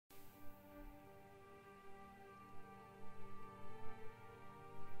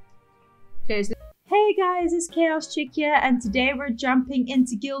Okay, so hey guys, it's Chaos Chick here, and today we're jumping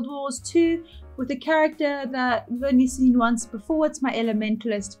into Guild Wars 2 with a character that we've only seen once before. It's my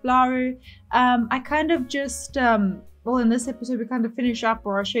Elementalist, Vlairu. I kind of just, well, in this episode we kind of finish up,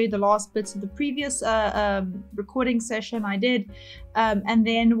 or I'll show you the last bits of the previous recording session I did. And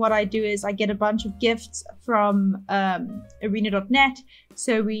then what I do is I get a bunch of gifts from arena.net.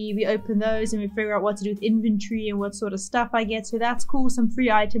 So we open those and we figure out what to do with inventory and what sort of stuff I get. So that's cool. Some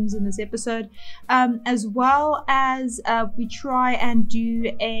free items in this episode. As well as we try and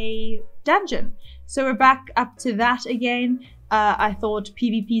do a dungeon. So we're back up to that again. I thought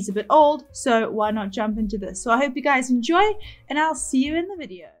PvP is a bit old, so why not jump into this? So I hope you guys enjoy, and I'll see you in the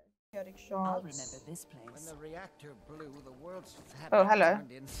video. Chaotic I'll remember shards. this place. When the reactor blew, the world's Oh, fabric hello.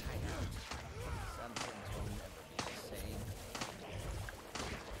 turned inside out. Some things will never be the same.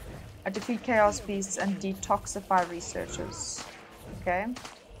 I defeat chaos beasts and detoxify researchers. Okay.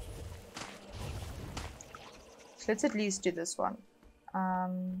 So let's at least do this one.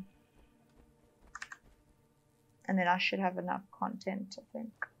 And then I should have enough content, I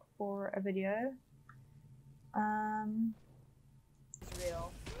think, for a video. It's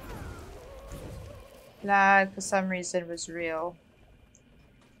real. Lag for some reason was real.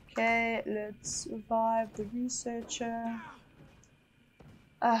 Okay, let's revive the researcher.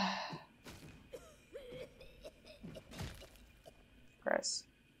 Gross.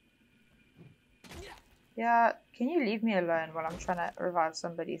 Yeah, can you leave me alone while I'm trying to revive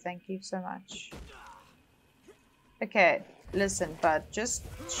somebody? Thank you so much. Okay, listen, bud, just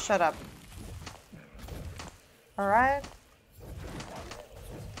shut up. Alright?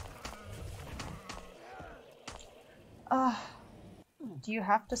 Do you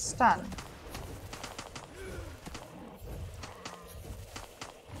have to stun?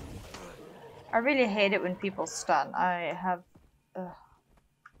 I really hate it when people stun. I have...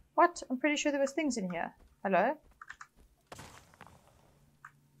 What? I'm pretty sure there was things in here. Hello?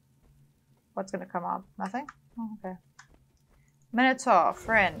 What's gonna come up? Nothing? Oh, okay. Minotaur,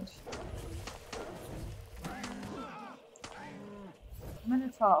 friend.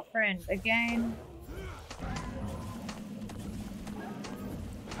 Minotaur, friend, again.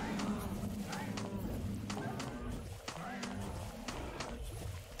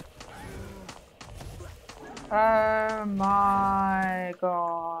 Oh my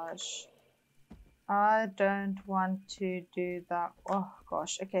gosh. I don't want to do that. Oh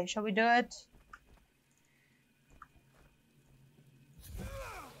gosh. Okay, shall we do it?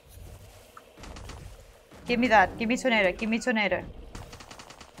 Give me that. Give me tornado. Give me tornado.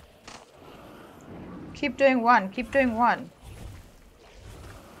 Keep doing one. Keep doing one.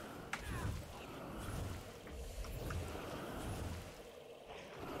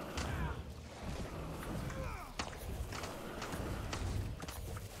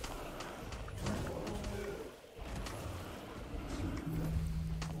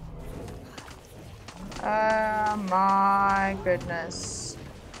 Oh my goodness.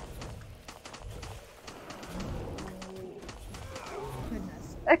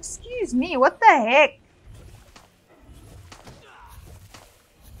 Excuse me, what the heck?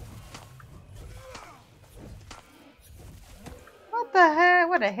 What the heck?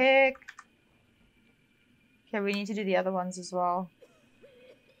 What the heck? Okay, we need to do the other ones as well.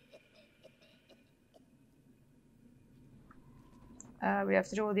 We have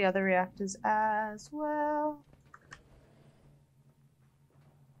to do all the other reactors as well.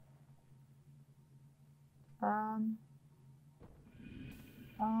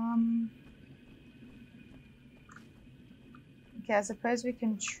 Okay, I suppose we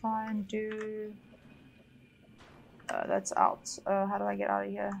can try and do... that's out. How do I get out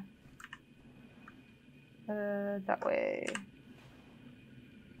of here? That way.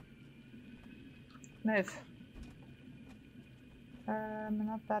 Move.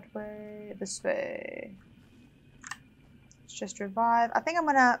 Not that way, this way. Let's just revive. I think I'm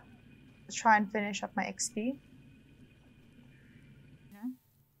gonna try and finish up my XP. Yeah.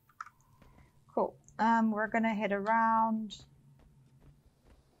 Cool. We're gonna head around.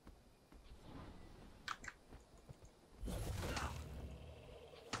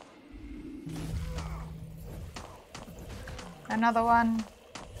 Another one.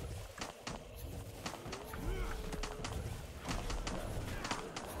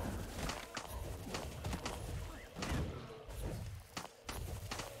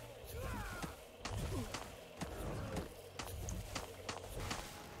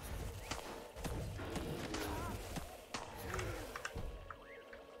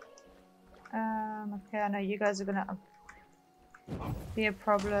 Okay, I know you guys are gonna be a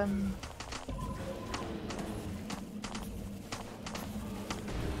problem.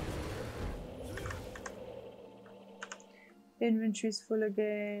 Inventory's full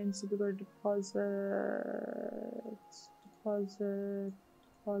again, so we got deposit, deposit,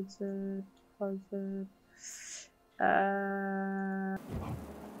 deposit, deposit.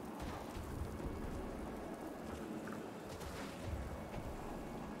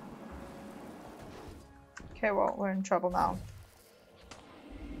 Okay, well, we're in trouble now.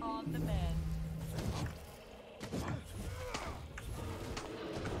 On the mend.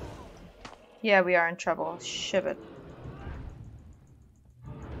 Yeah, we are in trouble. Shiv it.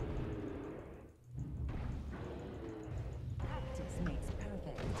 Practice makes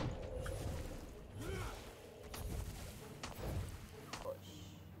perfect.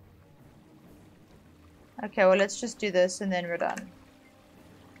 Okay, well, let's just do this and then we're done.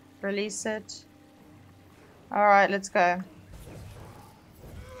 Release it. Alright, let's go.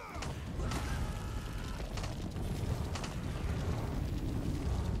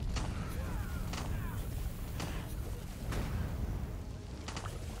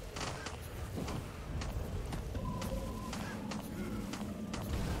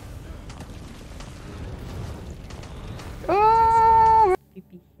 Oh,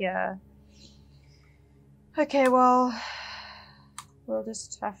 here. Okay, well, we'll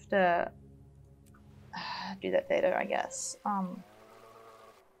just have to do that later, I guess.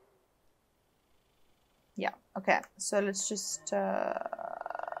 Yeah, okay, so let's just, yeah.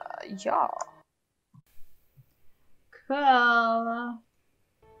 Cool.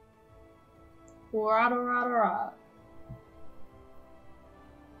 Right.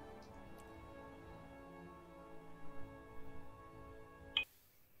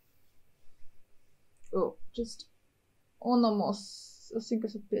 Oh, just almost. I think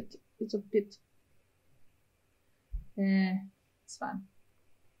it's a bit. It's fine.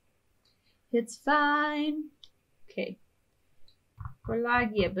 It's fine. Okay. We're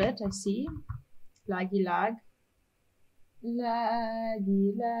laggy a bit, I see. Laggy lag.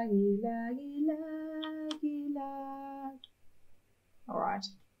 Laggy, laggy, laggy, laggy, lag. Alright.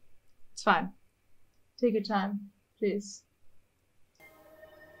 It's fine. Take your time, please.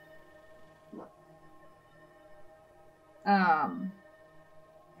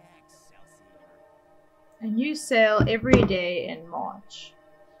 A new sale every day in March.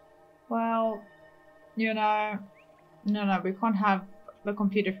 Well, you know, no, we can't have the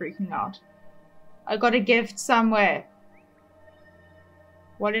computer freaking out. I got a gift somewhere.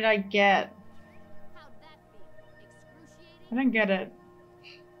 What did I get? How'd that feel? Excruciating? I don't get it.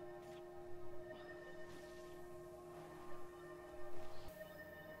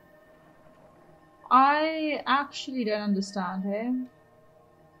 I actually don't understand, hey?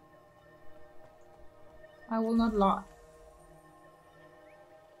 I will not lie.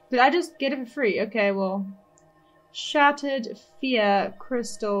 Did I just get it for free? Okay, well. Shattered Fear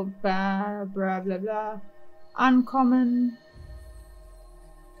Crystal, blah, blah, blah, blah. Uncommon.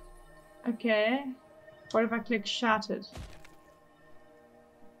 Okay. What if I click Shattered?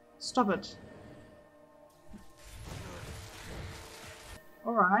 Stop it.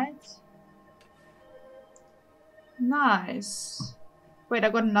 Alright. Nice. Wait, I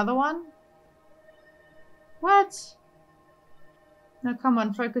got another one? What? No, come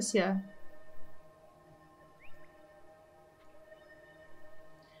on, focus here.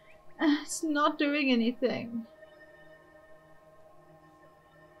 It's not doing anything.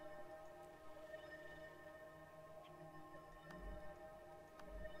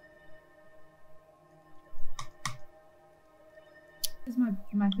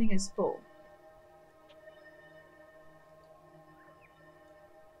 My thing is full.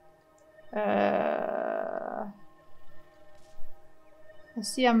 I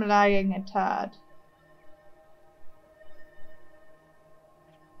see I'm lagging a tad.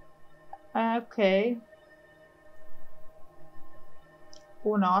 Okay.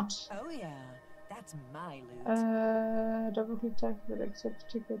 Or not. Oh yeah, that's my loot. Double click tag that accept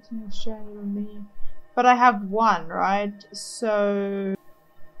tickets in exchange with me. But I have one, right? So.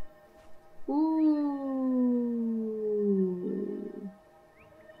 Ooh.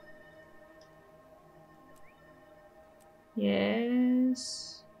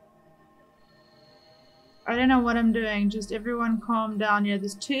 Yes. I don't know what I'm doing. Just everyone calm down here.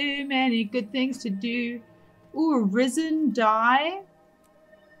 There's too many good things to do. Ooh, risen die.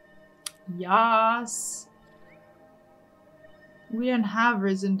 Yes. We don't have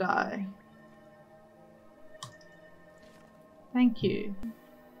risen die. Thank you.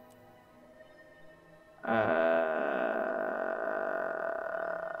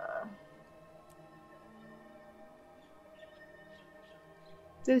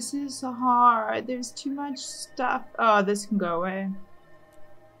 This is hard. There's too much stuff. Oh, this can go away.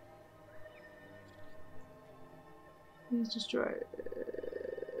 Please destroy.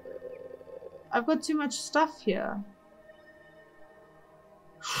 I've got too much stuff here.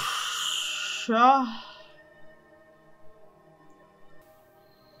 Sure.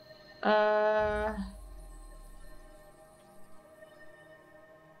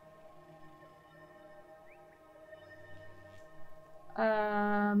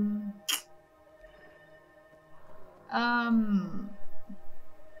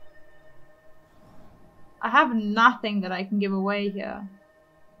 I have nothing that I can give away here.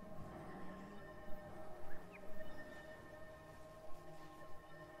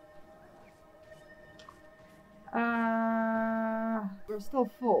 We're still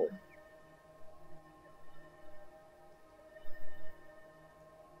full.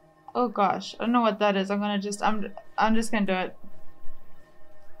 Oh gosh, I don't know what that is. I'm just gonna do it. I'm just gonna do it.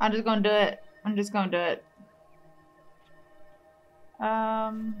 I'm just gonna do it.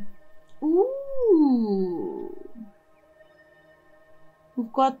 Ooh.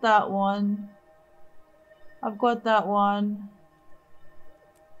 We've got that one. I've got that one.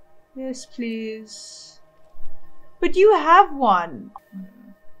 Yes, please. But you have one.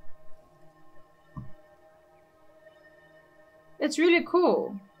 It's really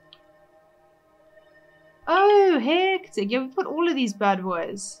cool. Oh, hectic. Yeah, we put all of these bad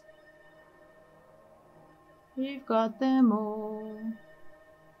boys. We've got them all.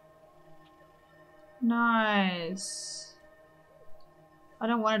 Nice. I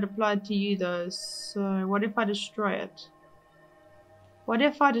don't want it applied to you though, so what if I destroy it? What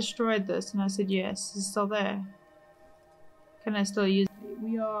if I destroyed this and I said yes, it's still there? Can I still use it?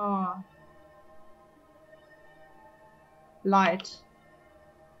 We are light.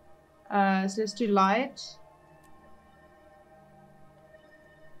 So let's do light.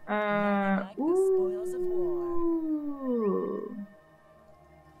 Like the spoils of war. Ooh.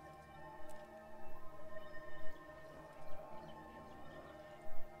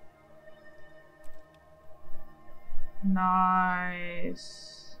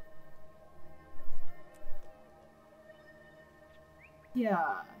 Nice.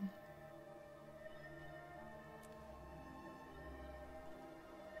 Yeah.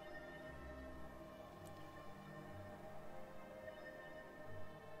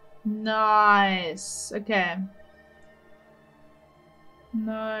 Nice. Okay.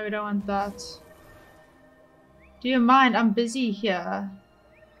 No, we don't want that. Do you mind? I'm busy here.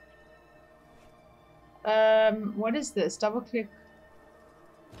 What is this? Double click.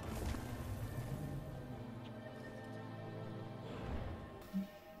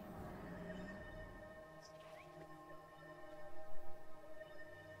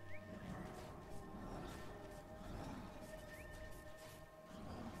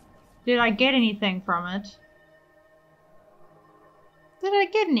 Did I get anything from it? Did I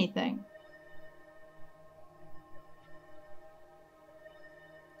get anything?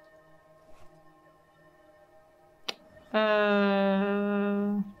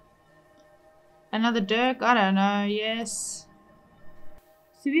 Another Dirk? I don't know. Yes.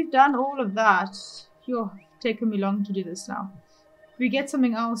 So we've done all of that. You're taking me long to do this now. We get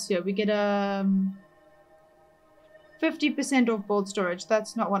something else here. We get 50% off board storage.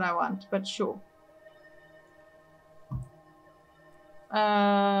 That's not what I want, but sure.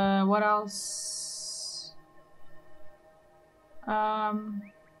 What else? I'm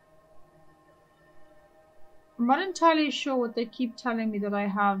not entirely sure what they keep telling me that I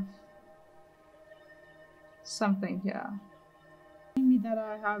have something here. Telling me that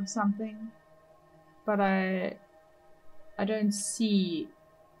I have something, but I don't see.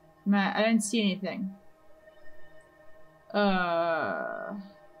 Man, I don't see anything. I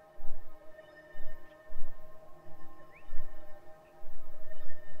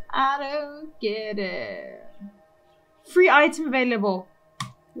don't get it. Free item available.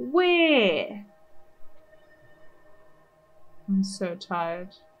 Where? I'm so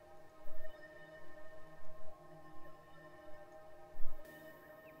tired.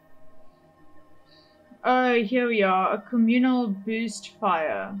 Oh, here we are. A communal boost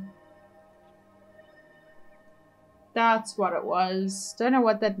fire. That's what it was. Don't know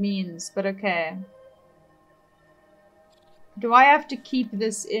what that means, but okay. Do I have to keep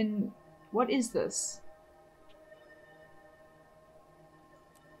this in? What is this?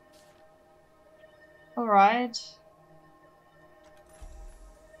 Alright.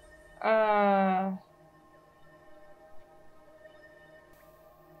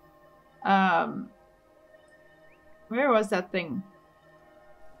 Where was that thing?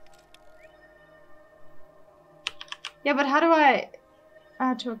 Yeah, but how do I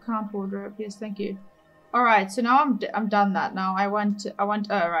add to account wardrobe? Yes, thank you. All right, so now I'm done that. Now I want oh,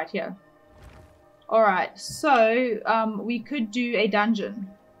 right here. Alright, so we could do a dungeon.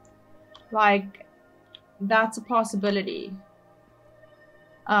 Like, that's a possibility.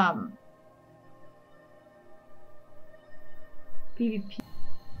 PvP.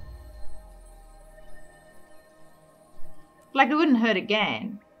 Like, it wouldn't hurt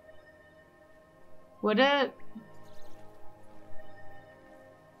again. Would it?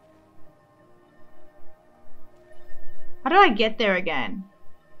 How do I get there again?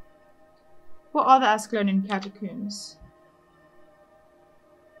 What are the Ascalonian catacombs?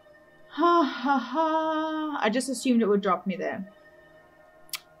 Ha ha ha. I just assumed it would drop me there.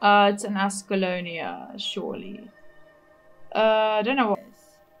 It's in Ascalonia, surely. I don't know what.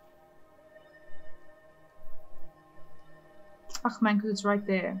 Ach man, because it's right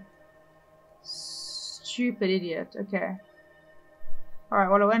there. Stupid idiot. Okay. Alright,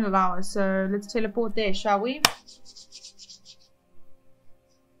 well, it won't allow us, so let's teleport there, shall we?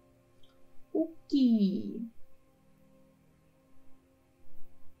 Okay.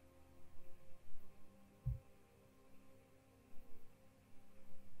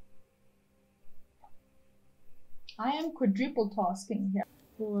 I am quadruple tasking here.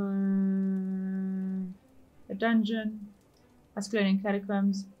 For a dungeon, Ascalonian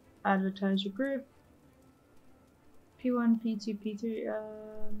catacombs, advertise your group. P1, P2, P3,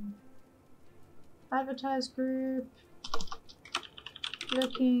 advertise group.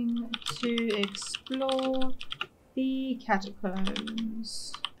 Looking to explore the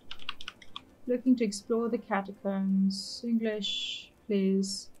catacombs. Looking to explore the catacombs. English,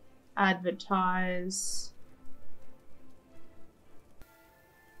 please. Advertise.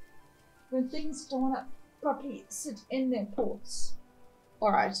 When things don't want to properly sit in their ports.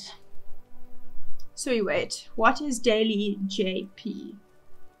 Alright. So we wait. What is daily JP?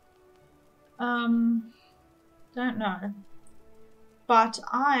 Don't know. But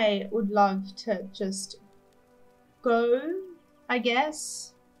I would love to just go, I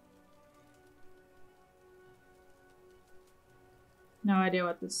guess. No idea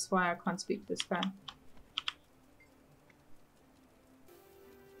what this is, why I can't speak to this guy.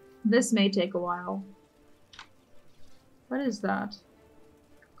 This may take a while. What is that?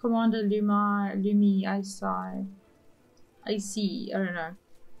 Commander Lumi, I see, I don't know.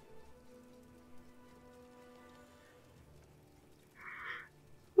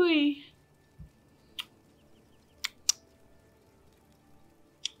 Whee.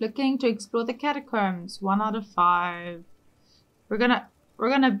 Looking to explore the catacombs. 1 out of 5. We're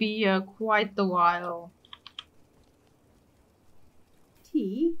gonna be here quite the while.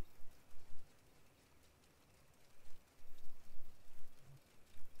 Tea.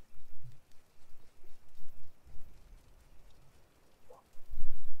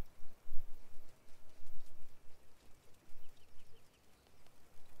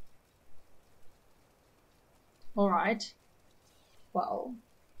 Alright. Well.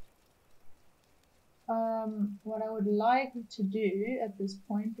 What I would like to do at this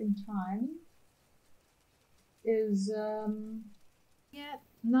point in time is, yeah,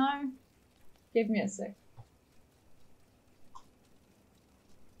 no. Give me a sec.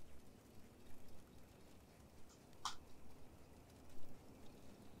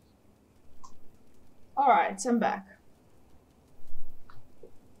 Alright, I'm back.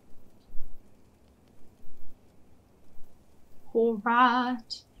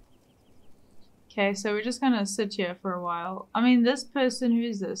 Alright. Okay, so we're just gonna sit here for a while. I mean, this person, who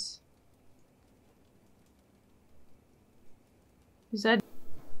is this? Is that...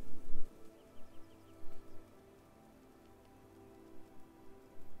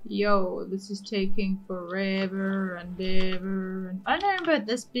 Yo, this is taking forever and ever. And I don't remember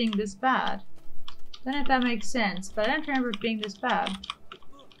this being this bad. Don't know if that makes sense, but I don't remember it being this bad.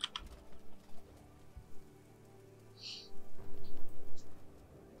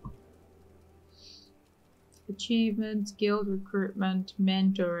 Achievements, guild recruitment,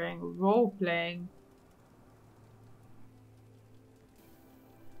 mentoring, role-playing.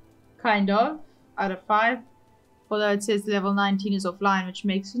 Kind of, out of 5. Although it says level 19 is offline, which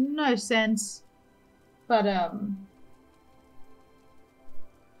makes no sense. But,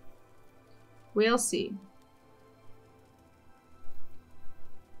 we'll see.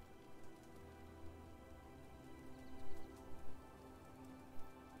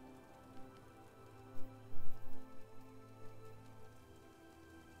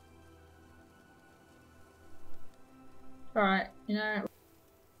 Alright, you know...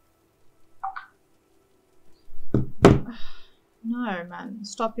 No, man.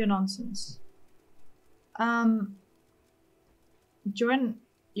 Stop your nonsense. Join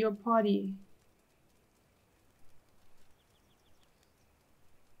your party.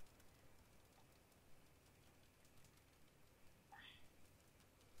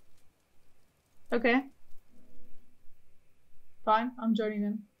 Okay. Fine, I'm joining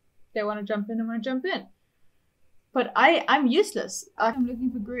them. They want to jump in, I'm going to jump in. But I'm useless. I'm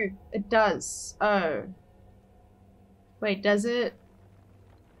looking for group. It does. Oh. Wait, does it?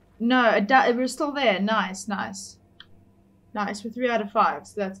 No, it does. We're still there. Nice, nice. Nice. We're 3 out of 5,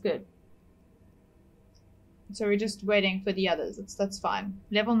 so that's good. So we're just waiting for the others. That's fine.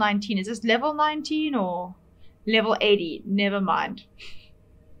 Level 19. Is this level 19 or level 80? Never mind.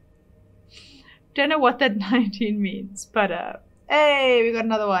 Don't know what that 19 means, but hey, we got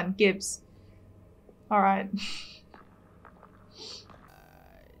another one. Gibbs. All right.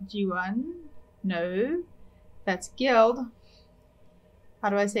 G1. No. That's guild. How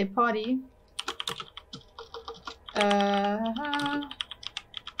do I say party?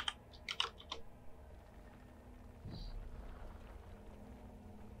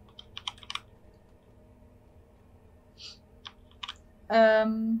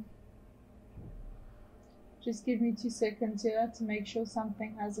 Just give me 2 seconds here to make sure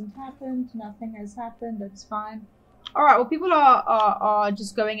something hasn't happened. Nothing has happened. That's fine. All right. Well, people are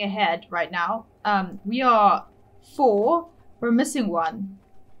just going ahead right now. We are 4. We're missing 1.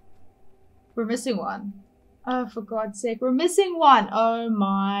 We're missing 1. Oh, for God's sake, we're missing 1. Oh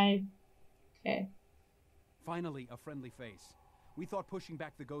my. Okay. Finally, a friendly face. We thought pushing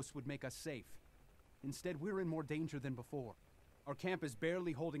back the ghosts would make us safe. Instead, we're in more danger than before. Our camp is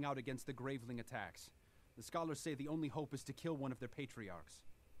barely holding out against the Graveling attacks. The scholars say the only hope is to kill one of their patriarchs.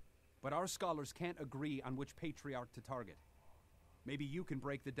 But our scholars can't agree on which patriarch to target. Maybe you can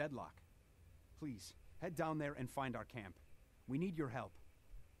break the deadlock. Please, head down there and find our camp. We need your help.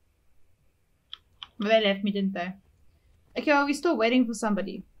 They left me, didn't they? Okay, well, we're still waiting for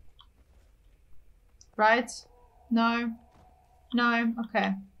somebody. Right? No? No?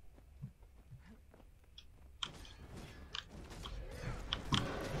 Okay.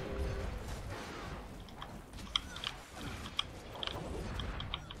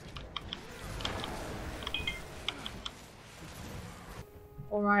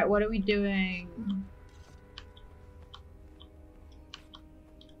 Alright, what are we doing?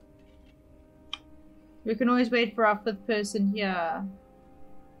 We can always wait for our 5th person here.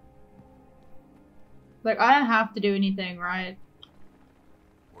 Like, I don't have to do anything, right?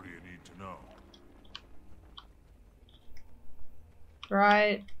 What do you need to know?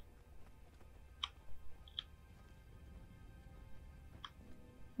 Right?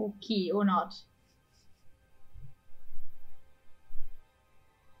 Or key, or not.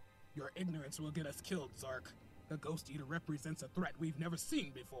 Your ignorance will get us killed, Zark. The Ghost Eater represents a threat we've never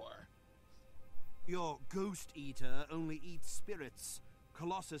seen before. Your Ghost Eater only eats spirits.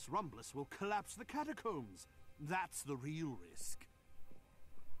 Colossus Rumblus will collapse the catacombs. That's the real risk.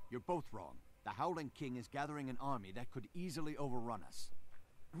 You're both wrong. The Howling King is gathering an army that could easily overrun us.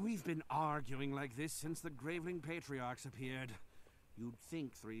 We've been arguing like this since the Graveling Patriarchs appeared. You'd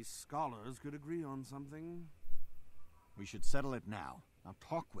think 3 scholars could agree on something. We should settle it now. Now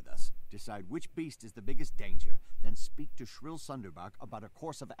talk with us, decide which beast is the biggest danger, then speak to Shrill Sunderbuck about a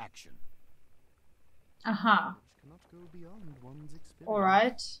course of action. Aha. Cannot go beyond one's experience.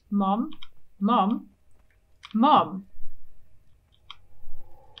 Alright. Mom. Mom. Mom.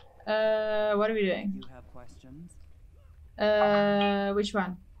 What are we doing? You have questions? Which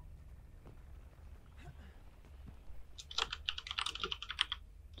one?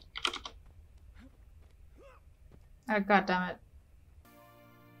 Oh, God damn it.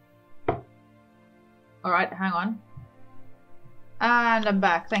 Alright, hang on. And I'm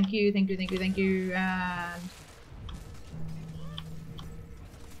back. Thank you, thank you, thank you, thank you. And...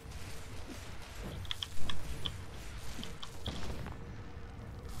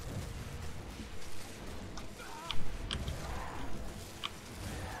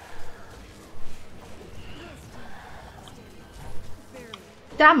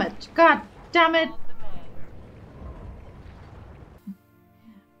 damn it! God damn it!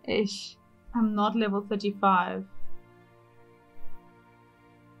 Ish. I'm not level 35.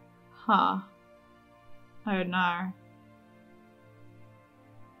 Huh. Oh no.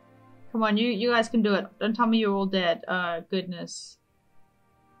 Come on, you guys can do it. Don't tell me you're all dead. Oh goodness.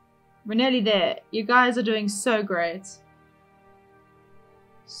 We're nearly there. You guys are doing so great.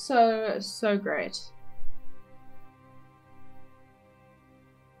 So great.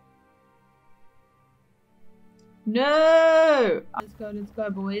 No! Let's go,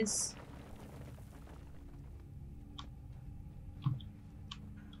 boys.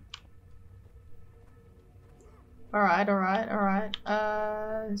 Alright.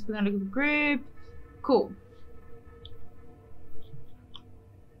 Let's bring on a group. Cool.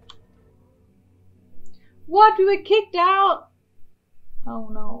 What? We were kicked out? Oh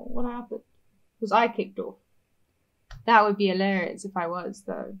no, what happened? Was I kicked off? That would be hilarious if I was,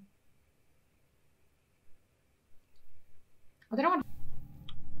 though. I don't want.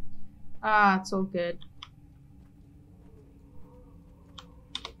 Ah, it's all good.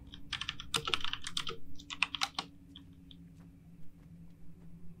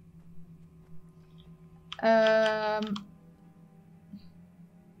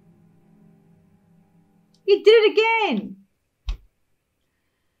 He did it again.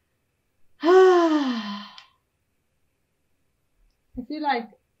 I feel like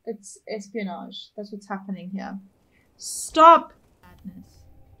it's espionage. That's what's happening here. Stop. Madness.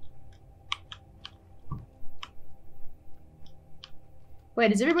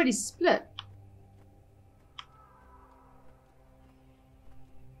 Wait, is everybody split?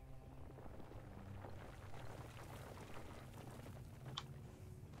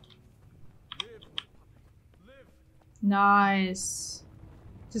 Nice.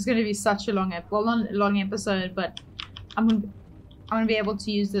 This is going to be such a long not a long episode, but I'm gonna be able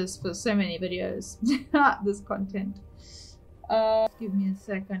to use this for so many videos. This content. Give me a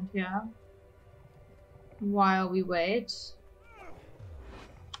second here while we wait.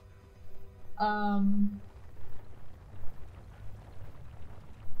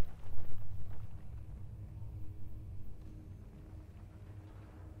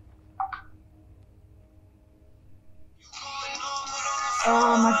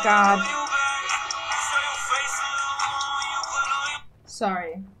 Oh my god.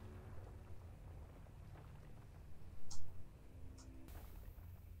 Sorry.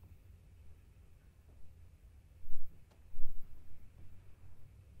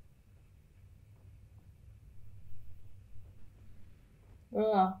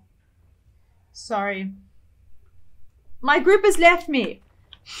 Ugh. Sorry. My group has left me.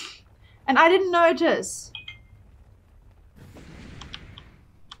 And I didn't notice.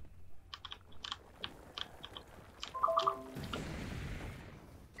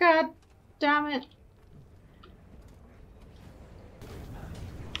 God damn it.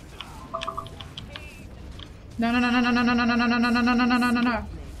 No, no, no, no, no, no, no, no, no, no, no, no, no, no, no, no, no, no.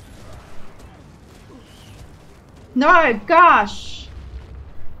 No, gosh.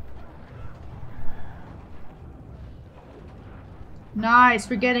 Nice,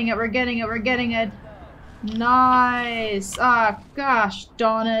 we're getting it, we're getting it, we're getting it. Nice. Ah, gosh,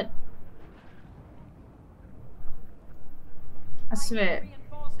 darn it. I swear.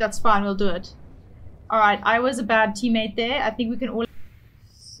 That's fine, we'll do it. Alright, I was a bad teammate there. I think we can all...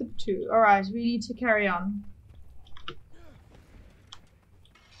 Sub 2. Alright, we need to carry on.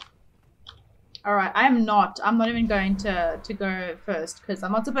 Alright, I'm not even going to go first, because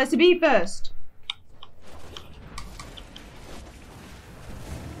I'm not supposed to be first.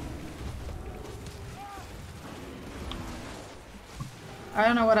 I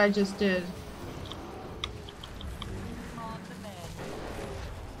don't know what I just did.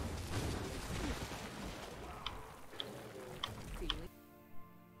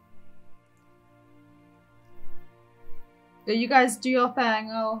 You guys do your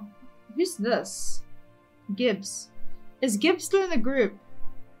thing. Oh, who's this? Gibbs. Is Gibbs still in the group?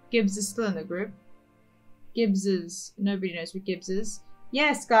 Gibbs is still in the group. Gibbs is... Nobody knows what Gibbs is.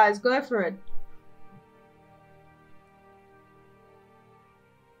 Yes, guys, go for it.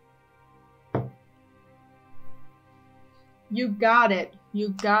 You got it. You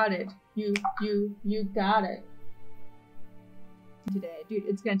got it. You got it. Today. Dude,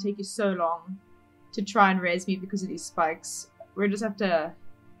 it's gonna take you so long to try and raise me because of these spikes. We just have to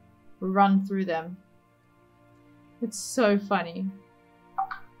run through them. It's so funny.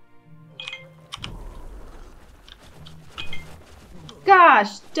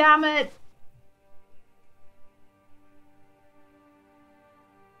 Gosh, damn it!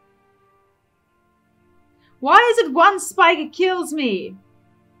 Why is it one spike it kills me?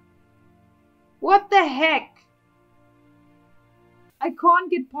 What the heck? I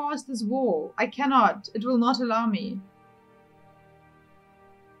can't get past this wall. I cannot. It will not allow me.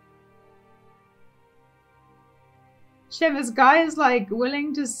 Shame, this guy is like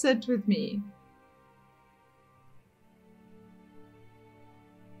willing to sit with me.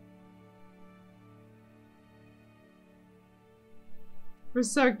 We're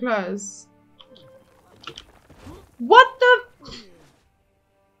so close. What the?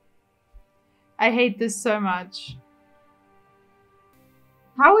 I hate this so much.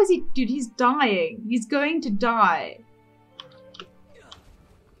 How is he? Dude, he's dying. He's going to die.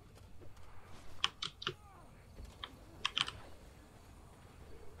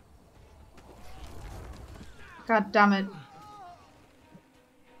 God damn it.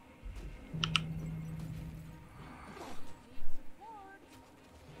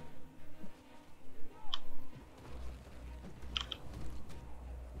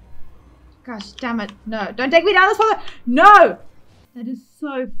 Gosh damn it. No, don't take me down this path. No! That is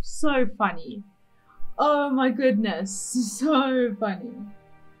so funny. Oh my goodness. So funny.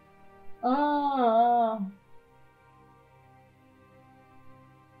 Oh.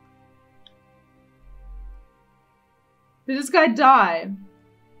 Did this guy die?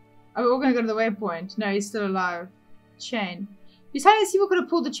 Are we all gonna go to the waypoint? No, he's still alive. Chain. You're telling us people could have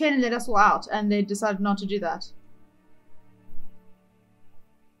pulled the chain and let us all out, and they decided not to do that.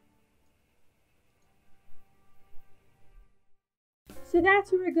 So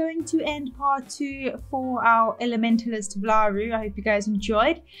that's where we're going to end part 2 for our Elementalist Vlairu. I hope you guys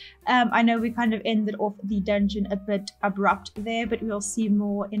enjoyed. I know we kind of ended off the dungeon a bit abrupt there, but we'll see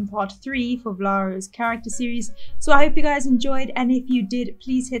more in part 3 for Vlairu's character series. So I hope you guys enjoyed, and if you did,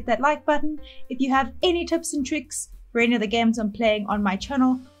 please hit that like button. If you have any tips and tricks for any of the games I'm playing on my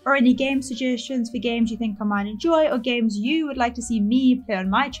channel, or any game suggestions for games you think I might enjoy, or games you would like to see me play on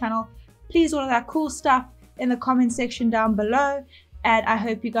my channel, please all of that cool stuff in the comment section down below. And I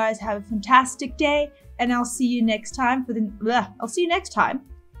hope you guys have a fantastic day, and I'll see you next time in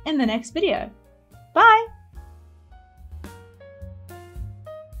the next video. Bye!